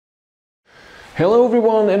Hello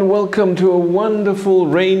everyone and welcome to a wonderful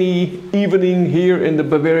rainy evening here in the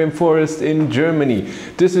Bavarian forest in Germany.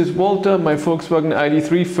 This is Walter, my Volkswagen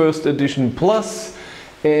ID.3 First Edition Plus,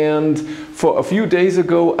 and for a few days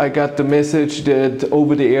ago I got the message that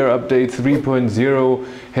over-the-air update 3.0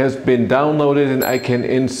 has been downloaded and I can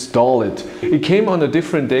install it. It came on a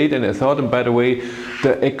different date and I thought, and by the way,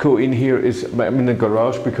 the echo in here is, I'm in the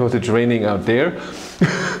garage because it's raining out there.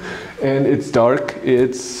 And it's dark,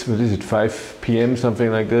 it's, what is it, 5 p.m., something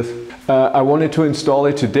like this. I wanted to install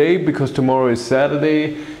it today because tomorrow is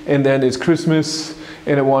Saturday and then it's Christmas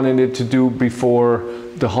and I wanted it to do before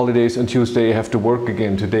the holidays. On Tuesday I have to work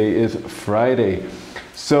again. Today is Friday.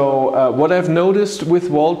 So what I've noticed with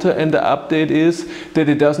Walter and the update is that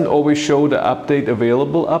it doesn't always show the update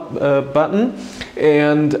available button,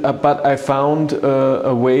 but I found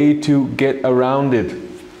a way to get around it.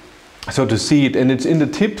 So to see it, and it's in the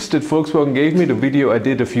tips that Volkswagen gave me, the video I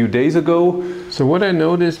did a few days ago. So what I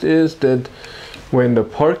noticed is that when the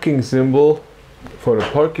parking symbol for the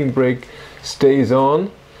parking brake stays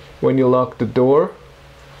on when you lock the door,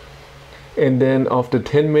 and then after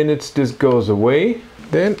 10 minutes this goes away,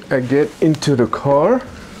 then I get into the car,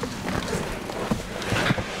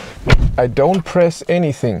 I don't press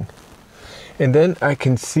anything, and then I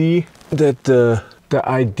can see that the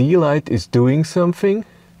ID light is doing something.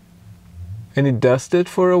 And it does that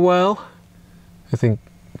for a while, I think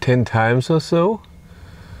 10 times or so.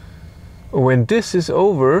 When this is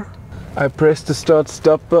over, I press the start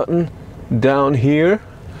stop button down here,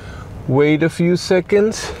 wait a few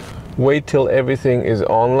seconds, wait till everything is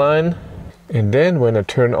online, and then when I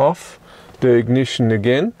turn off the ignition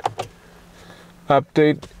again,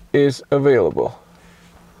 update is available.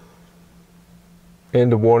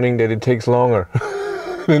 And the warning that it takes longer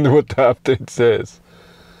than what the update says.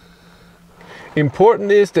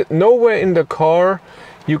 Important is that nowhere in the car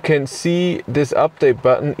you can see this update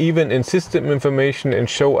button, even in system information and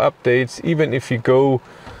show updates. Even if you go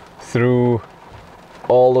through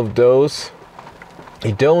all of those,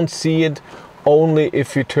 you don't see it, only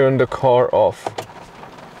if you turn the car off.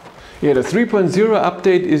 Yeah, the 3.0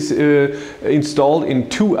 update is installed in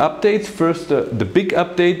 2 updates. First, the big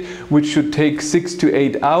update, which should take 6 to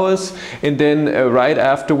 8 hours. And then right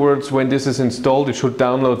afterwards, when this is installed, it should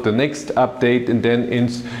download the next update and then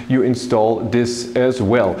you install this as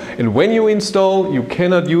well. And when you install, you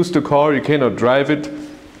cannot use the car, you cannot drive it. It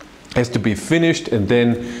has to be finished and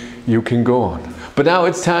then you can go on. But now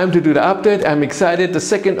it's time to do the update. I'm excited. The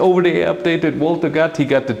second over-the-air update that Walter got, he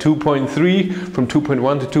got the 2.3 from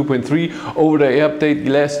 2.1 to 2.3 over-the-air update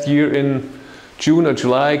last year in June or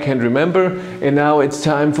July, I can't remember. And now it's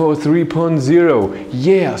time for 3.0.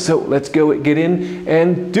 Yeah, so let's go get in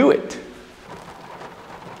and do it.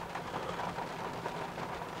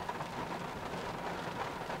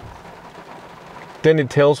 Then it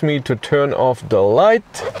tells me to turn off the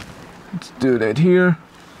light. Let's do that here.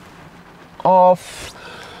 Off,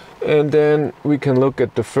 and then we can look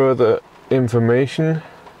at the further information,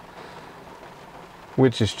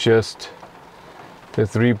 which is just the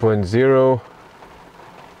 3.0.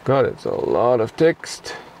 God, it's a lot of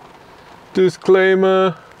text.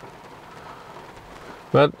 Disclaimer.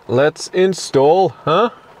 But let's install, huh?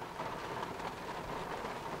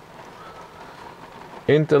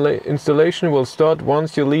 Installation will start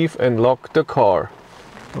once you leave and lock the car.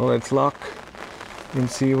 Well, let's lock and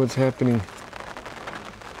see what's happening.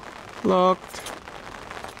 Locked.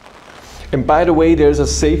 And by the way, there's a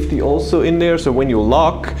safety also in there, so when you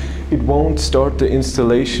lock, it won't start the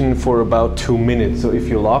installation for about 2 minutes. So if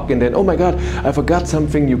you lock and then, oh my god, I forgot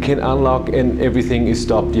something, you can unlock and everything is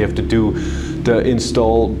stopped. You have to do the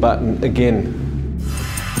install button again.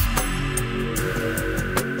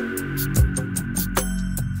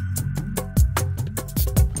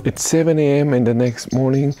 It's 7 a.m. in the next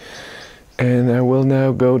morning. And I will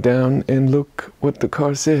now go down and look what the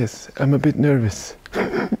car says. I'm a bit nervous,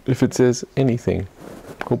 if it says anything,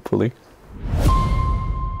 hopefully.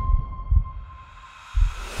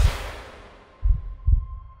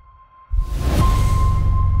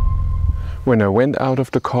 When I went out of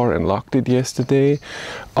the car and locked it yesterday,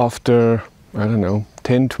 after, I don't know,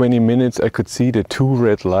 10-20 minutes, I could see the 2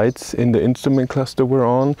 red lights in the instrument cluster were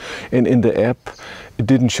on, and in the app it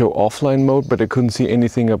didn't show offline mode, but I couldn't see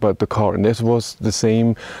anything about the car, and this was the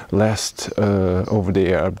same last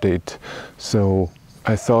over-the-air update, so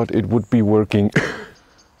I thought it would be working.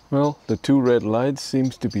 Well, the 2 red lights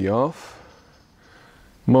seems to be off.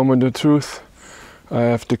 Moment of truth, I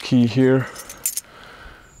have the key here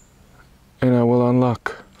and I will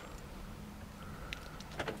unlock.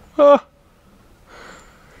 Ah!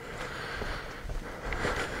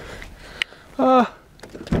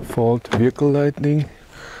 default vehicle lighting.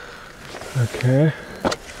 Okay.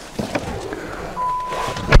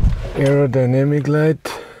 Aerodynamic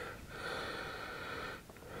light.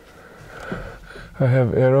 I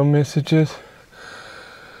have error messages.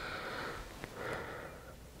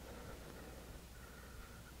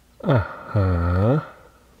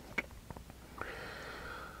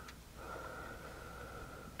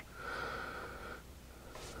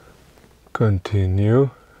 Continue.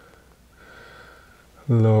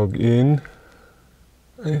 Log in.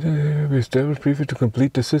 We established preview to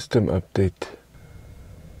complete the system update.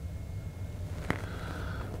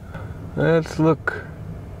 Let's look.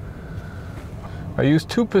 I used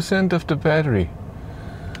 2% of the battery.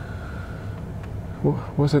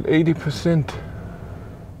 Was it 80%?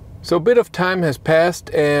 So a bit of time has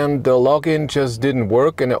passed and the login just didn't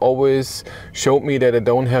work, and it always showed me that I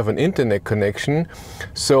don't have an internet connection.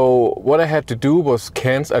 So what I had to do was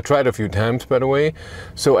cancel. I tried a few times, by the way.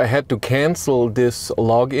 So I had to cancel this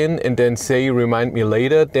login and then say remind me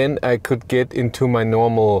later. Then I could get into my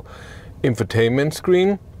normal infotainment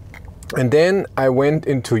screen. And then I went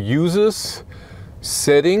into users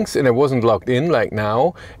settings, and I wasn't logged in like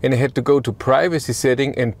now, and I had to go to privacy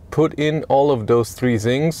setting and put in all of those three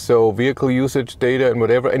things, so vehicle usage data and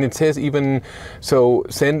whatever, and it says even so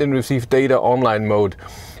send and receive data online mode.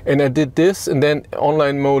 And I did this, and then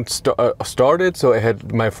online mode started, so I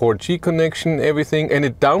had my 4G connection, everything, and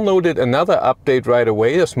it downloaded another update right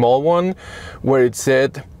away, a small one, where it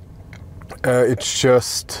said it's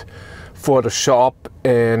just for the shop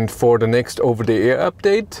and for the next over-the-air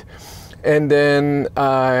update. And then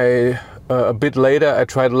a bit later I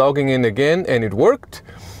tried logging in again and it worked.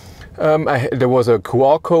 There was a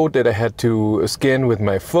QR code that I had to scan with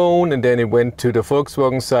my phone, and then it went to the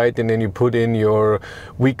Volkswagen site, and then you put in your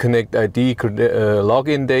WeConnect ID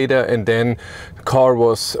login data, and then the car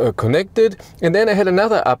was connected. And then I had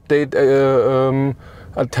another update,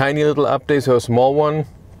 a tiny little update, so a small one.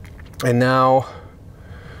 And now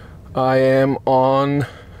I am on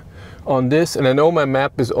this, and I know my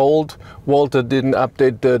map is old. Walter didn't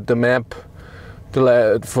update the map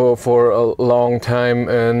for a long time,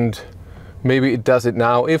 and maybe it does it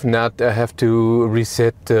now. If not, I have to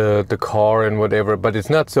reset the car and whatever, but it's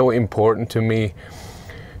not so important to me.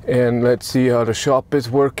 And let's see how the shop is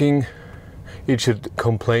working. It should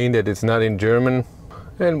complain that it's not in German.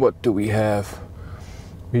 And what do we have?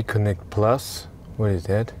 WeConnect Plus. What is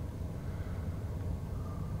that?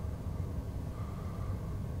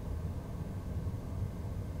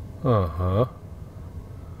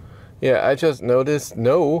 Yeah, I just noticed,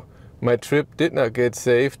 no, my trip did not get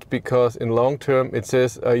saved, because in long term it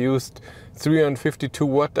says I used 352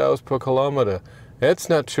 watt-hours per kilometer. That's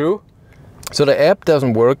not true. So the app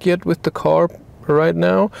doesn't work yet with the car right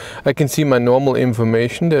now. I can see my normal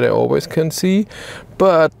information that I always can see,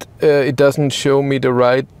 but it doesn't show me the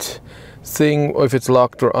right thing if it's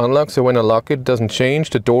locked or unlocked. So when I lock it, it doesn't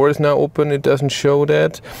change. The door is now open, it doesn't show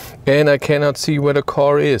that, and I cannot see where the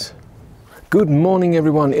car is. Good morning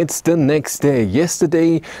everyone, it's the next day.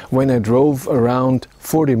 Yesterday when I drove around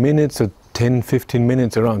 40 minutes or 10-15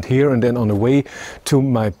 minutes around here, and then on the way to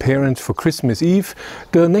my parents for Christmas Eve,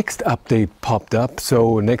 the next update popped up.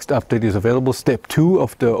 So next update is available, step 2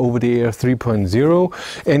 of the over-the-air 3.0,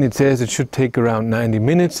 and it says it should take around 90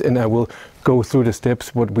 minutes, and I will go through the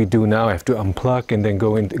steps what we do now. I have to unplug and then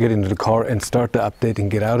get into the car and start the update and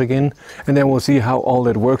get out again, and then we'll see how all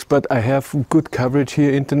that works. But I have good coverage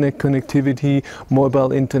here, internet connectivity,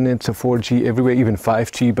 mobile internet, so 4G everywhere, even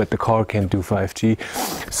 5G, but the car can't do 5G.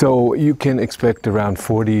 So you can expect around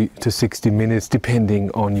 40 to 60 minutes depending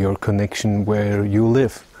on your connection where you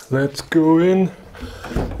live. Let's go in.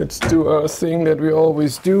 Let's do our thing that we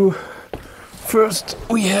always do. First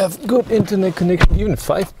we have good internet connection, even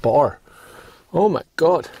 5 bar. Oh my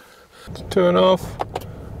god. Turn off.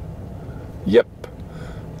 Yep.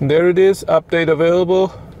 There it is. Update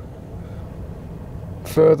available.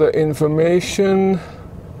 Further information.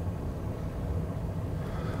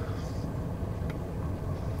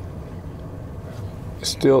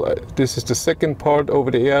 Still, this is the second part over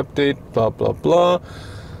the air update. Blah blah blah.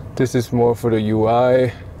 This is more for the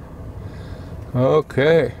UI.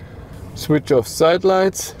 Okay. Switch off side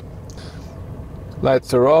lights.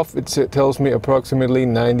 Lights are off. It tells me approximately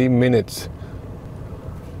 90 minutes.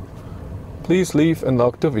 Please leave and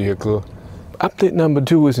lock the vehicle. Update number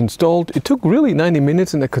 2 is installed. It took really 90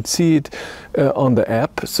 minutes, and I could see it on the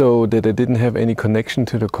app, so that I didn't have any connection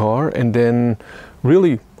to the car. And then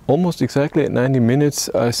really almost exactly at 90 minutes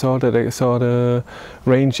I saw the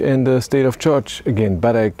range and the state of charge again,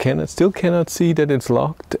 but I still cannot see that it's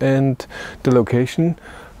locked and the location.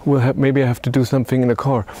 maybe I have to do something in the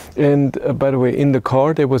car. And by the way, in the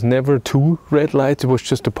car there was never 2 red lights. It was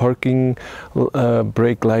just a parking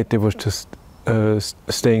brake light that was just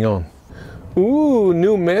staying on. Ooh,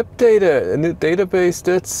 new map data, a new database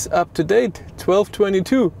that's up to date,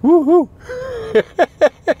 1222. Woohoo!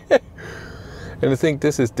 And I think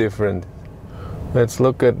this is different. Let's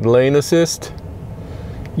look at lane assist.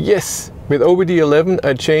 Yes, with OBD 11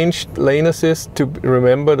 I changed lane assist to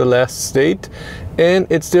remember the last state, and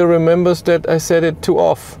it still remembers that I set it to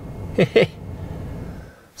off.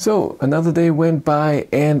 So another day went by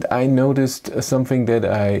and I noticed something that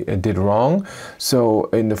I did wrong. So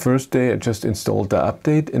in the first day I just installed the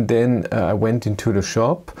update, and then I went into the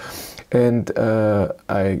shop and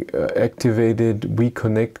I activated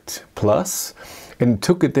WeConnect Plus. And it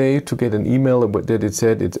took a day to get an email that it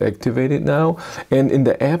said it's activated now. And in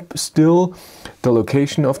the app still the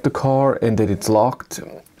location of the car and that it's locked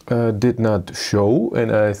did not show.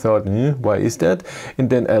 And I thought, why is that? And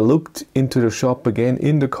then I looked into the shop again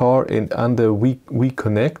in the car, and under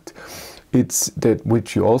WeConnect, it's that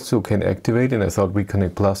which you also can activate. And I thought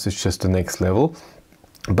WeConnect Plus is just the next level.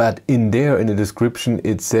 But in there, in the description,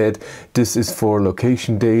 it said this is for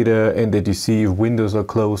location data and that you see if windows are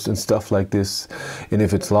closed and stuff like this, and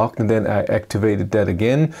if it's locked. And then I activated that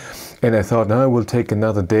again, and I thought, now it will take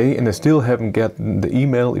another day, and I still haven't gotten the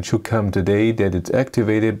email. It should come today that it's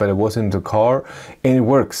activated, but I was in the car and it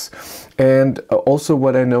works. And also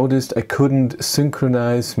what I noticed, I couldn't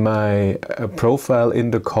synchronize my profile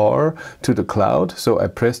in the car to the cloud. So I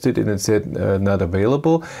pressed it and it said not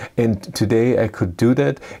available. And today I could do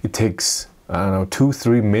that. It takes, I don't know,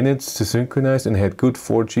 2-3 minutes to synchronize, and had good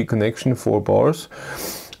 4G connection, 4 bars.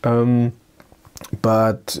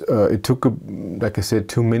 But it took, like I said,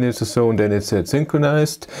 2 minutes or so, and then it said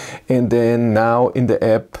synchronized. And then now in the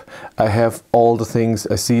app I have all the things.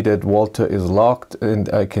 I see that Walter is locked,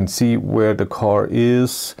 and I can see where the car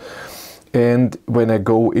is. And when I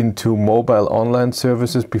go into mobile online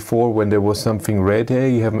services, before when there was something red, hey,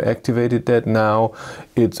 you haven't activated that, now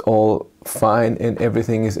it's all fine and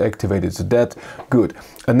everything is activated. So that's good.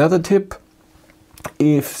 Another tip,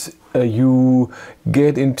 if you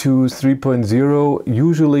get into 3.0,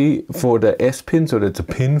 usually for the S pin, so that's a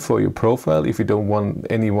pin for your profile, if you don't want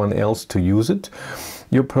anyone else to use it,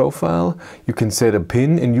 your profile, you can set a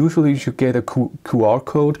pin, and usually you should get a QR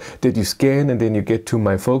code that you scan, and then you get to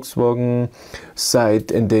my Volkswagen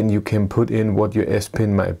site, and then you can put in what your S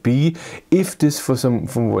pin might be. If this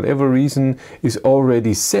from whatever reason is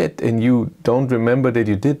already set and you don't remember that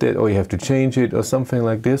you did that, or you have to change it or something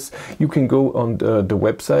like this, you can go on the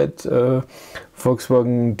website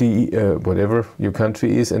Volkswagen whatever your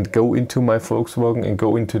country is, and go into my Volkswagen and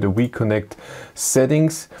go into the WeConnect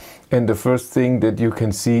settings. And the first thing that you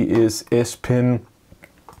can see is S pin,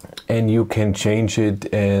 and you can change it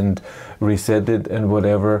and reset it and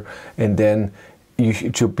whatever, and then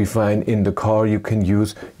it should be fine. In the car you can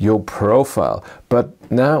use your profile. But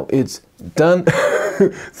now it's done.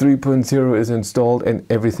 3.0 is installed and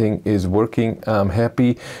everything is working. I'm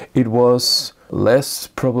happy. It was less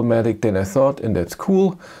problematic than I thought, and that's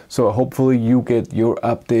cool. So hopefully you get your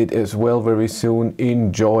update as well very soon.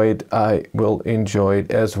 Enjoy it. I will enjoy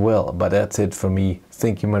it as well. But that's it for me.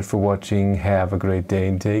 Thank you much for watching. Have a great day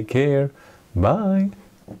and take care. Bye.